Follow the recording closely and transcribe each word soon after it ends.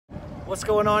What's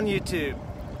going on YouTube?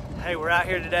 Hey, we're out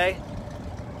here today.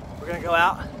 We're gonna go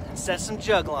out and set some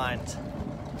jug lines.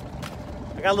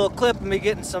 I got a little clip of me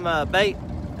getting some bait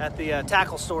at the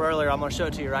tackle store earlier. I'm gonna show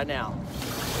it to you right now.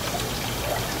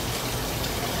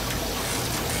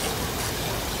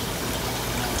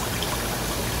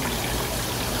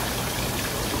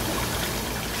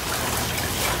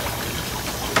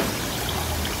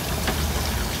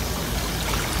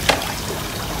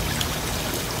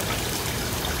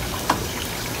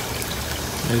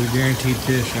 There's a guaranteed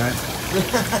fish, right?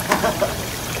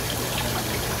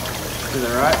 To the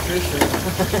right fishing.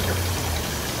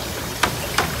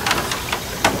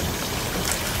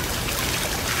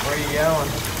 Where are you going?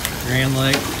 Grand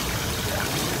Lake.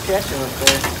 Catching up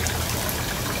there.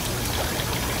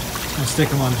 I'll stick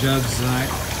them on jugs tonight.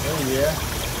 Oh yeah.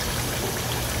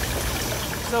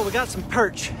 So we got some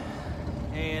perch,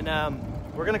 and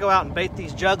we're gonna go out and bait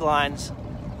these jug lines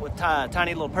with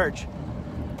tiny little perch.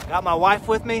 Got my wife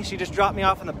with me. She just dropped me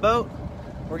off in the boat.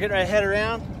 We're getting ready to head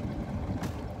around.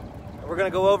 We're gonna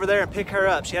go over there and pick her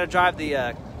up. She had to drive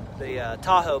the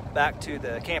Tahoe back to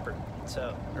the camper,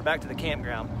 or back to the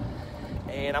campground.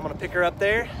 And I'm gonna pick her up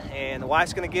there, and the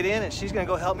wife's gonna get in, and she's gonna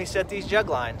go help me set these jug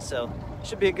lines. So it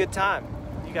should be a good time.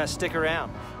 You guys stick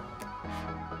around.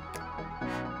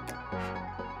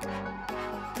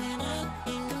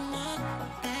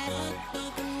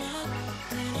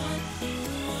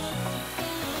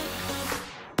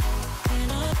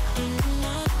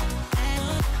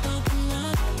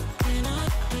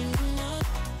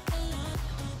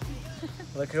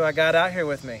 Look who I got out here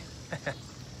with me.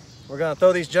 We're gonna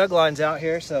throw these jug lines out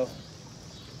here, so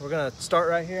we're gonna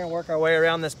start right here and work our way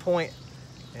around this point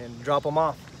and drop them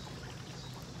off.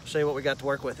 I'll show you what we got to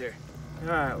work with here. All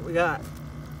right, we got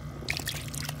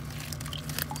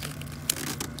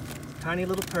tiny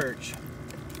little perch.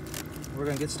 We're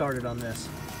gonna get started on this.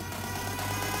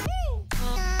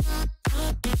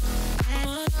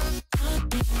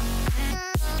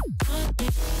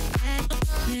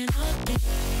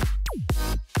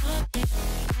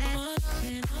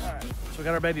 So we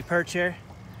got our baby perch here.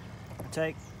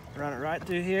 Run it right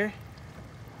through here.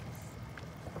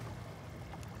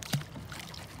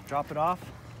 Drop it off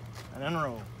and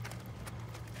unroll.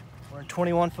 We're in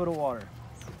 21 foot of water.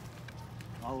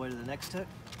 All the way to the next hook.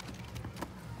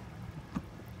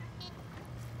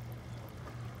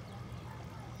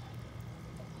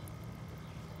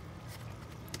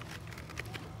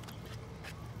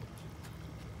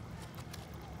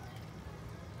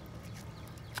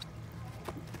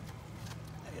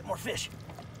 Get more fish.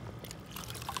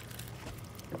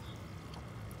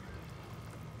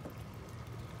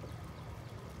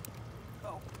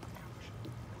 Oh.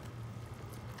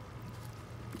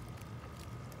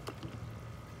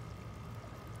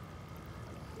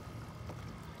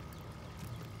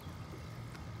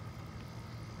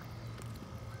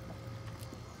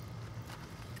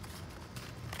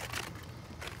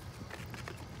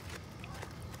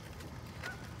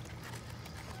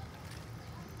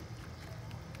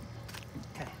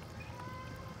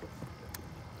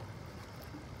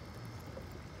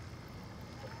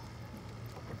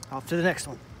 Off to the next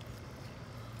one.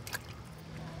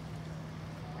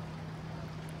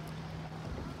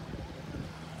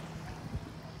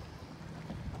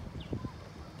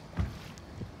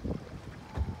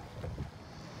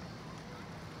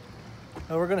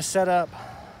 So we're gonna set up,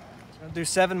 gonna do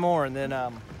 7 more, and then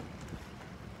I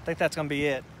think that's gonna be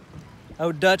it.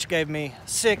 Oh, Dutch gave me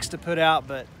 6 to put out,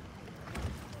 but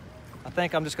I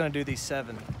think I'm just gonna do these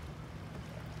 7.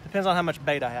 Depends on how much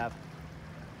bait I have.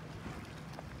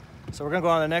 So we're gonna go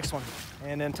on to the next one,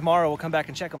 and then tomorrow we'll come back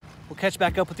and check them. We'll catch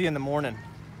back up with you in the morning.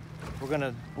 We're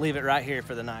gonna leave it right here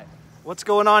for the night. What's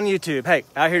going on YouTube? Hey,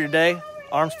 out here today,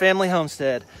 Arms Family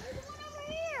Homestead.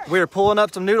 We are pulling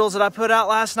up some noodles that I put out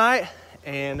last night,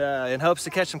 and in hopes to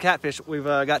catch some catfish. We've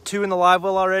got 2 in the live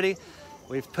well already.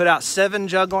 We've put out 7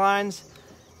 jug lines,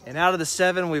 and out of the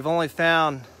 7, we've only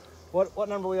found, what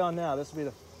number are we on now? This will be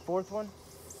the 4th one?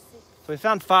 So we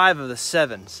found 5 of the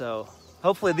 7, so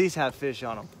hopefully these have fish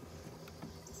on them.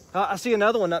 I see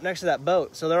another one up next to that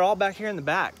boat, so they're all back here in the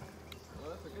back. Well,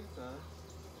 that's a good sign.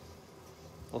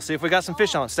 We'll see if we got some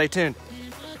fish on. Stay tuned.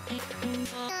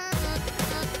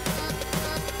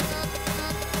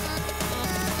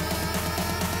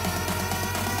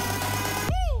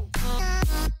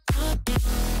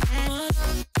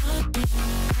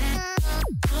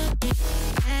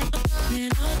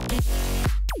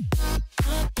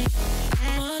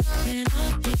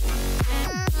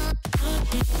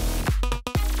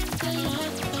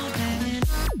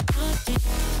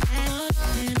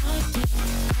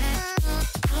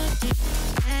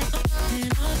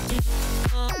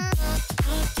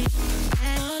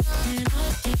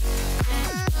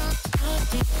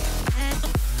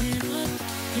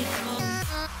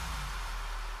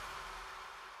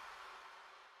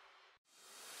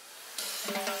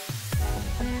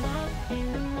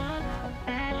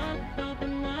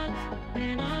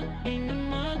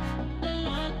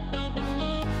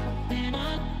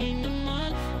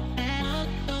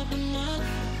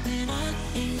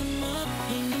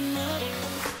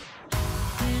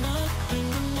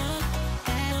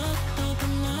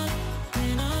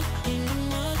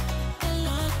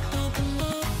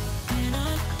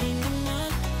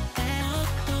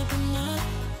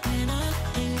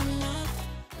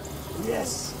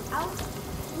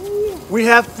 We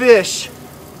have fish.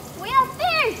 We have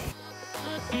fish!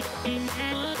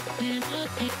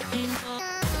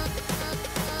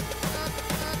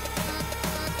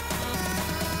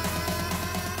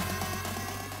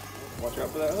 Watch out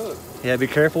for that hook. Yeah, be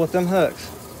careful with them hooks.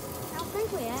 I don't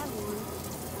think we have one.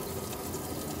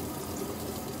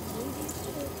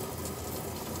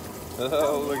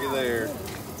 Oh, look at there.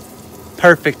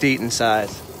 Perfect eating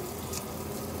size.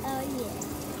 Oh,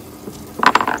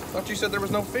 Thought you said there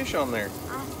was no fish on there.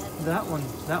 yeah. That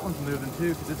one's moving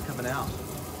too because it's coming out.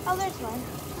 Oh, there's one.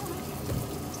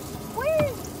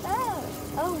 Where's that?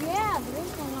 Oh, yeah,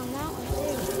 there's one on that one,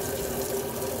 too.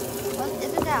 What,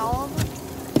 isn't that all of them?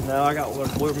 No,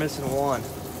 we're missing one.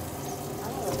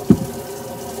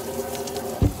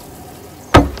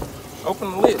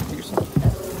 Open the lid, Houston.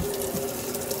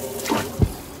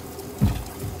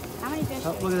 How many fish?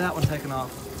 Oh, look at that one taking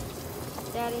off.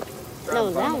 Daddy. Try No,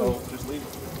 to that find the one. hole. Just leave it.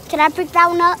 Can I pick that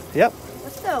one up? Yep.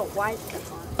 What's the white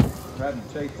stuff on? Tried to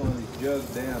chase one of these jugs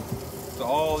down. So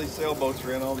all these sailboats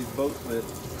are in, all these boat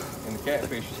slips, and the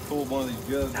catfish just pulled one of these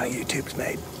jugs How YouTube's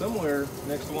made. somewhere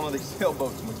next to one of these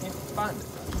sailboats, and we can't find it.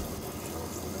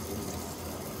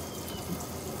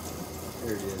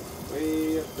 There it is,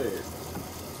 way up there.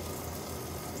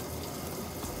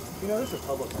 You know, this is a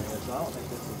public land, so I don't think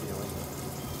this would be illegal.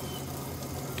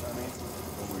 You know what I mean?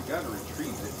 Well, we've got to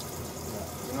retrieve it.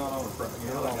 You're not on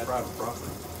private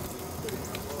property.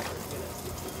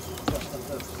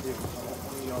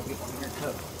 Y'all get one of your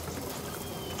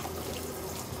cups.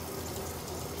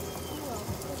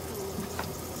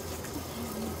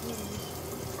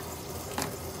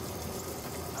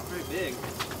 Not very big.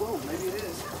 Whoa, maybe it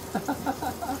is.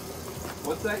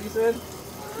 What's that you said?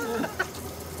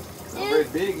 Not very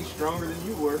big, he's stronger than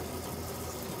you were.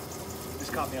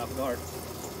 Just caught me off guard.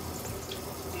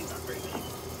 He's not very big.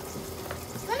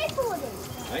 Let me pull it in.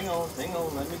 Hang on,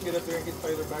 let me get up there and get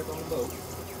Taylor back on the boat.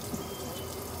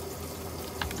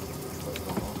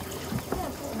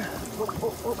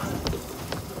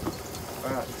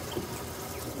 Alright.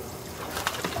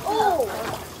 Oh!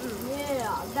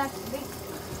 Yeah, that's big.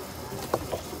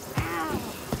 Ow.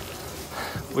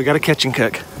 We got a catch and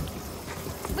cook.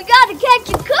 We gotta catch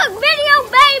and cook video,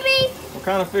 baby! What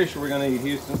kind of fish are we going to eat,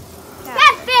 Houston?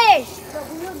 Catfish! But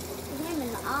we looked him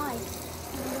in the eye.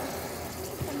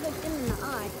 I looked him in the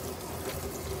eye.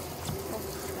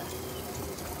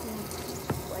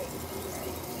 Wait.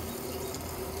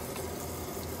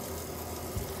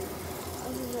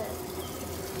 What is it?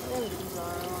 Really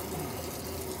bizarre.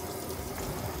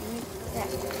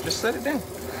 Just set it down.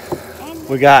 And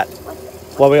We got, what's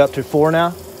it? what are we up to, 4 now?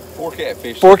 4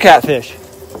 catfish. 4 catfish.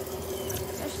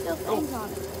 There's still things on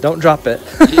it. Don't drop it.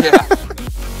 Yeah.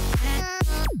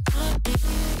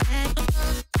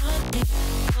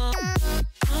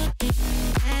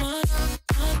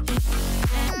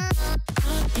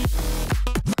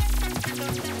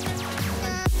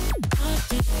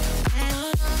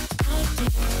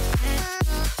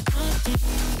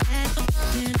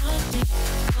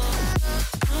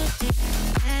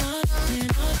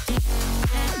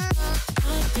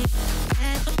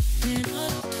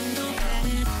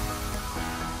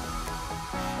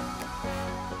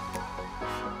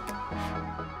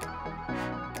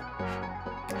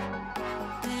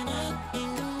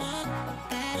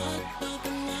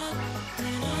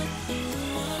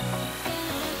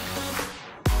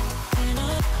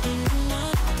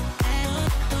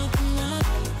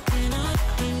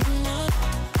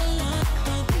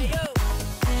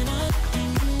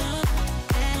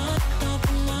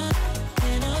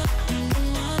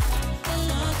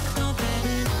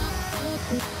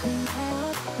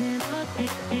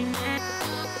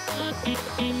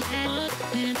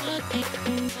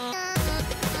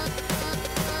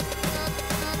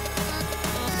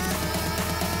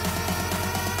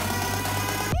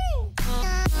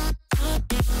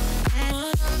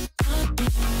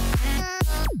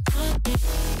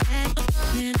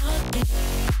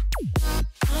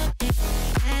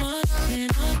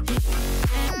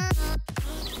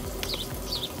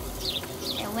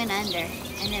 It went under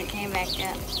and then it came back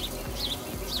up.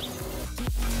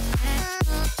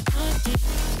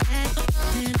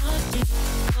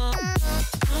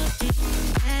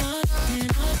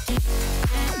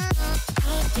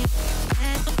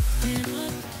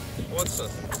 What's the...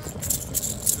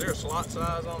 Is there a slot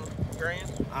size on the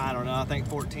Grand? I don't know, I think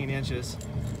 14 inches.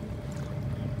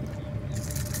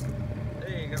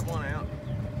 Hey, you got one out.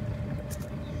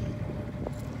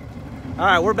 All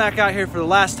right, we're back out here for the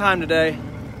last time today.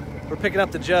 We're picking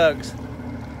up the jugs.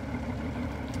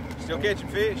 Still catching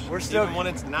fish? We're still- Even when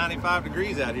it's 95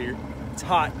 degrees out here. It's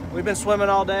hot. We've been swimming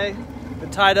all day.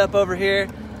 Been tied up over here.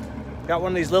 Got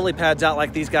one of these lily pads out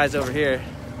like these guys over here.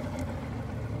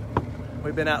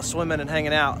 We've been out swimming and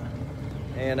hanging out,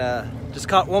 and just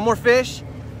caught one more fish.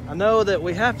 I know that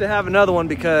we have to have another one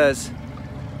because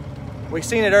we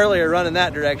seen it earlier running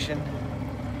that direction.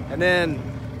 And then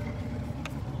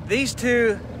these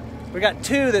two, we got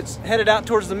two that's headed out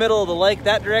towards the middle of the lake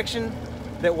that direction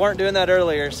that weren't doing that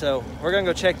earlier. So we're gonna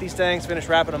go check these things, finish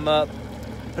wrapping them up,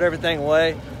 put everything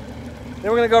away. Then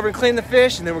we're gonna go over and clean the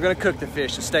fish, and then we're gonna cook the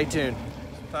fish, so stay tuned.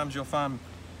 Sometimes you'll find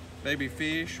baby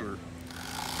fish or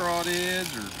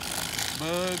crawdads or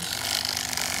bugs.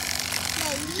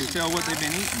 You can tell what they've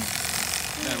been eating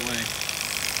that way.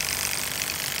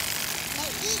 They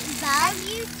eat bugs.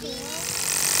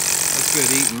 That's good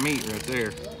eating meat right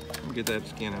there. Let me get that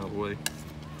skin out of the way.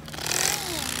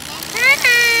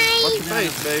 Hi. Watch your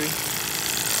face, baby.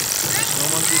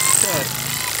 Don't want to get you cut.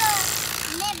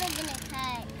 Never gonna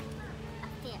cut a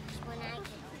fish when I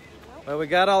get Well, we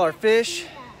got all our fish.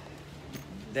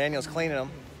 Daniel's cleaning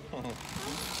them.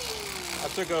 I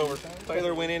took over.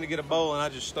 Taylor went in to get a bowl and I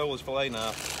just stole his fillet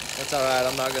knife. That's all right.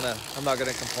 I'm not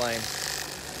gonna complain.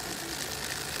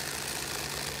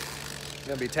 It's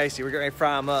gonna be tasty. We're gonna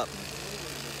fry them up.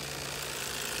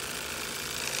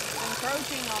 Some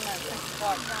protein on that 6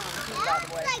 o'clock time, too, by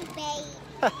the way. like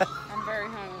bait. I'm very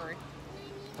hungry.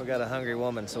 We got a hungry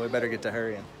woman, so we better get to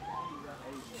hurrying.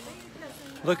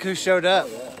 Look who showed up.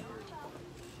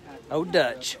 Oh,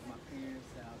 Dutch.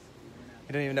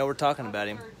 You don't even know we're talking about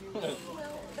him.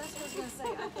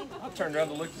 I turned around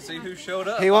to look to see who showed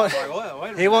up. He won't. I was like, well, wait a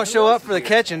He minute. won't show up for the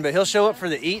catching, but he'll show up for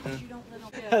the eating.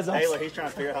 Taylor, he's trying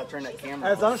to figure out how to turn that camera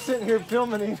As on. I'm sitting here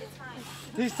filming him,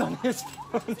 he's on his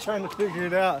phone trying to figure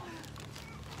it out.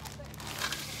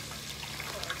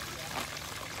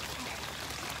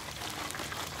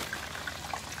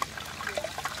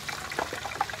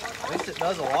 At least it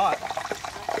does a lot.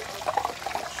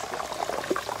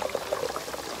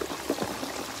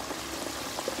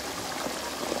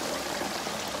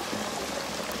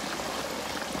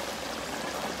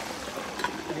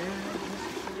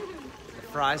 The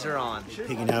fries are on.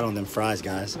 Picking out on them fries,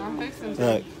 guys. I'm fixing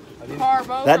Look,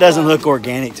 carbo. that doesn't look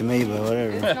organic to me, but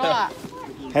whatever. It's not.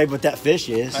 Hey, but that fish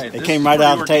is. Hey, It this came is right pretty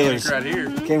out of organic Taylor's. right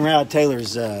here. Came right out of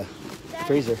Taylor's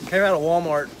freezer. Came out of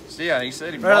Walmart. So, yeah, he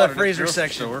said he Right out bought of it the at the freezer grocery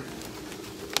section. store.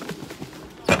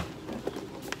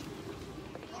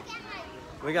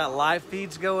 We got live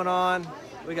feeds going on.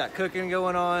 We got cooking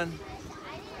going on.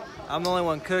 I'm the only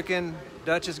one cooking.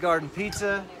 Dutch's Garden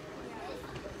Pizza.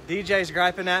 DJ's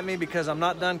griping at me because I'm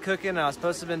not done cooking. I was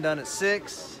supposed to have been done at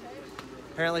 6.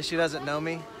 Apparently she doesn't know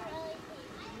me.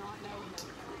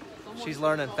 She's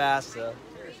learning fast though.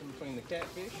 Comparison between the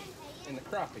catfish and the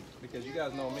crappie, because you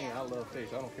guys know me, I love fish.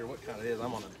 I don't care what kind it is.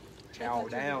 I'm gonna chow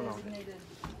down on it.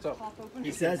 So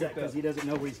He says that because he doesn't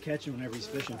know what he's catching whenever he's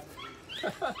fishing.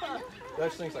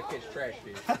 Dutch thinks I catch trash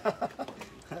fish.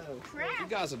 You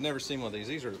guys have never seen one of these.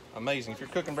 These are amazing. If you're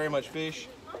cooking very much fish,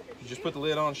 you just put the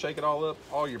lid on, shake it all up.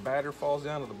 All your batter falls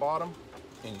down to the bottom,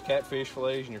 and your catfish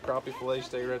fillets and your crappie fillets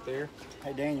stay right there,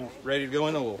 Hey, Daniel, ready to go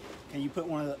in the oil. can you put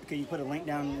a link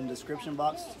down in the description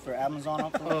box for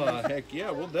Amazon? Heck yeah,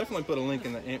 we'll definitely put a link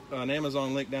in an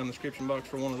Amazon link down in the description box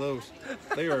for one of those.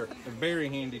 They are a very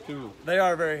handy tool. They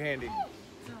are very handy.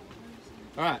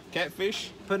 All right,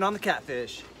 catfish. Putting on the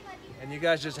catfish. And you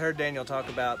guys just heard Daniel talk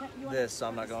about this, so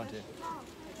I'm not going to.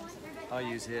 I'll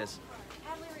use his.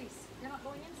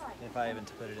 If I even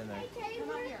put it in there.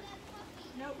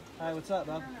 Hi, what's up,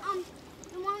 Bob?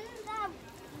 The one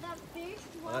that fish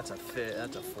Well, that's a fit.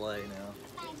 That's a fillet now.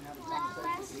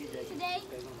 last today.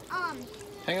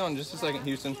 Hang on just a second,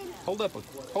 Houston. Hold up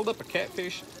a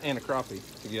catfish and a crappie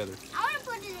together. I want to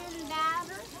put it in the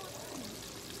batter.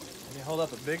 Can you hold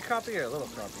up a big crappie or a little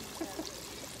crappie?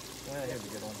 Yeah, here's a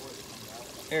good one.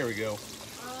 There we go.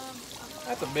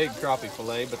 That's a big crappie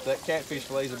fillet, but that catfish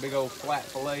fillet is a big old flat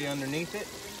fillet underneath it.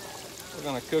 We're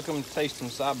gonna cook them, taste them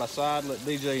side by side, let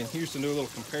DJ and Houston do a little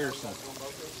comparison.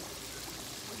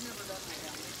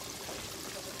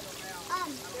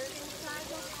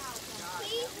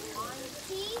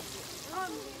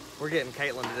 We're getting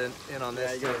Caitlin in on this.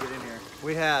 Yeah, you gotta get in here.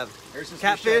 We have Ever since we showed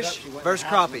catfish up, she went in versus the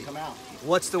house and crappie. come out.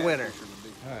 What's the winner?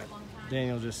 All right.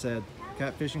 Daniel just said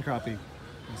catfish and crappie.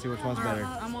 Let's see which one's better.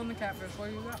 I'm on the catfish. What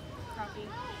do you got? Crappie.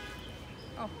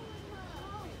 Oh.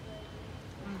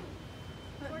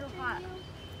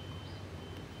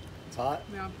 It's hot.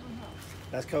 Yeah.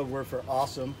 That's code word for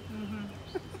awesome.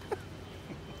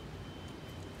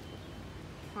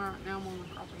 All right, now I'm on the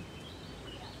crappie.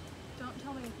 Don't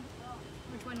tell me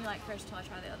which one you like first till I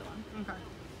try the other one. Okay.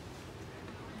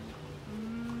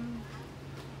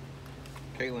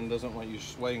 Caitlin doesn't want you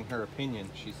swaying her opinion.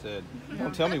 She said,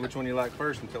 "Don't tell me which one you like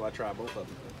first until I try both of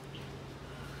them."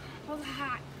 Hold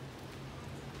hot.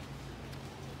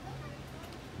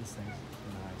 This thing's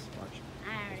nice. Watch. I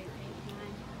already picked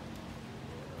mine.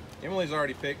 Emily's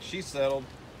already picked. She's settled.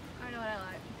 I know what I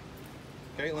like.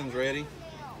 Caitlin's ready.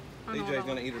 I know what DJ's I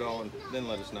gonna eat it all and then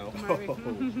let us know. Maybe.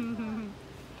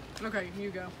 Okay, you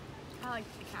go. I like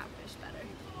the catfish better.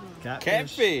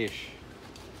 Catfish.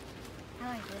 I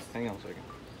like this. Hang on a second.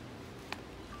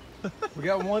 We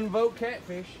got one vote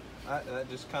catfish. That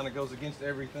just kind of goes against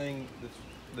everything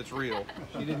that's real.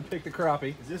 She didn't pick the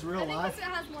crappie. Is this I real think life? this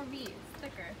one has more meat. It's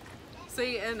thicker.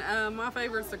 See, and my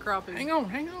favorite's the crappie. Hang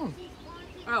on.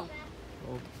 Oh,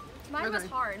 Mine was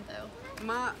Okay. hard though.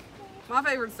 my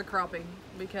favorite's the crappie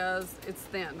because it's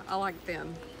thin. I like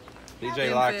thin. DJ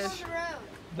Thin likes fish.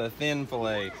 the thin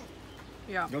fillet.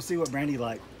 Yeah. Go see what Brandy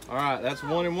like. All right, that's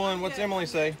 1 and 1. What's Emily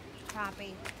say?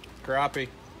 Crappie. Crappie.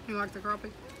 You like the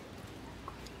crappie?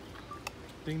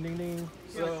 Ding, ding, ding.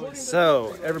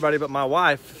 So everybody but my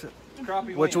wife,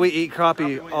 Crappie which wins. we eat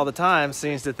crappie Crappie all the time,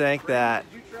 seems to think that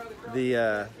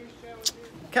the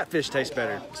catfish tastes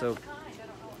better. So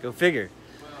go figure.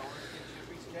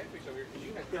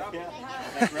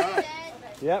 That's right.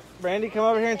 Yep, Brandy, come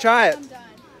over here and try it. I'm done.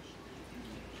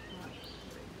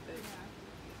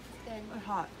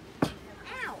 Hot.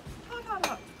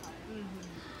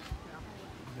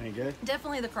 Ain't good.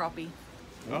 Definitely the crappie.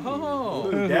 Oh,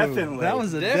 Ooh, definitely. That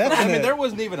was a definitely. I mean, definite. there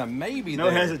wasn't even a maybe no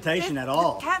there. hesitation at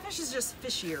all. Catfish is just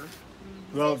fishier.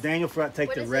 Well, Daniel forgot to take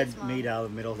What the is red this, Mom? meat out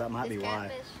of the middle. That might be This why.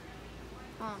 catfish?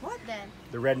 What? Then.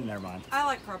 The red, never mind. I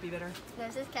like crappie better.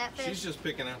 This is catfish. She's just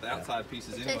picking out the outside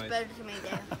pieces It tastes anyway. better to me,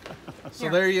 Dad. So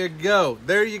there you go.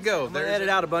 There you go. I'm gonna edit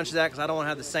out a bunch of that because I don't want to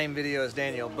have the same video as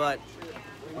Daniel. But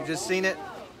you just seen it.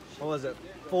 What was it?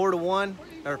 4 to 1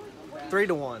 or 3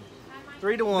 to 1?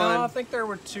 3 to 1. No, I think there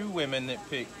were 2 women that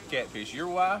picked catfish. Your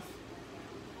wife?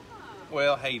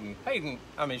 Well, Hayden. Hayden,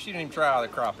 I mean, she didn't even try all the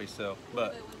crappie, so.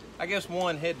 But I guess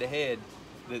one head-to-head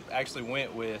that actually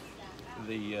went with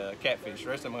the catfish. The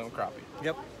rest of them went with crappie.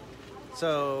 Yep.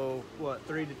 So what?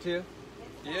 3 to 2?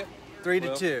 Yeah. 3 to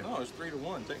Well, 2. No, it's 3 to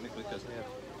 1 technically because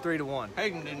 3 to 1.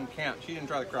 Hayden didn't count. She didn't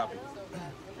try the crappie.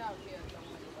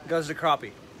 Goes to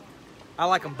crappie. I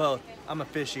like them both. I'm a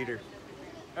fish eater.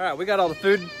 All right, we got all the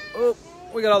food. Oh,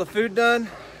 we got all the food done.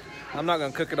 I'm not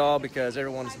gonna cook it all because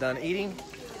everyone's done eating.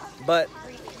 But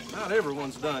Not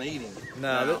everyone's done eating.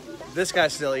 no, this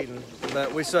guy's still eating.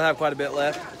 But we still have quite a bit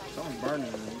left. Something's burning.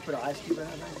 You put an ice cube in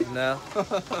it? No.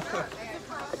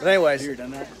 But anyways, You've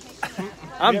done that?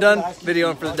 I'm You done ever put ice cubes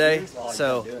videoing in for the hot day. grease? Oh, you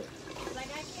So gotta do it.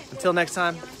 until next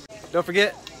time, don't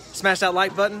forget, smash that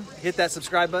like button, hit that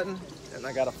subscribe button, and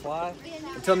I gotta fly.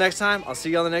 Until next time, I'll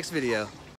see you on the next video.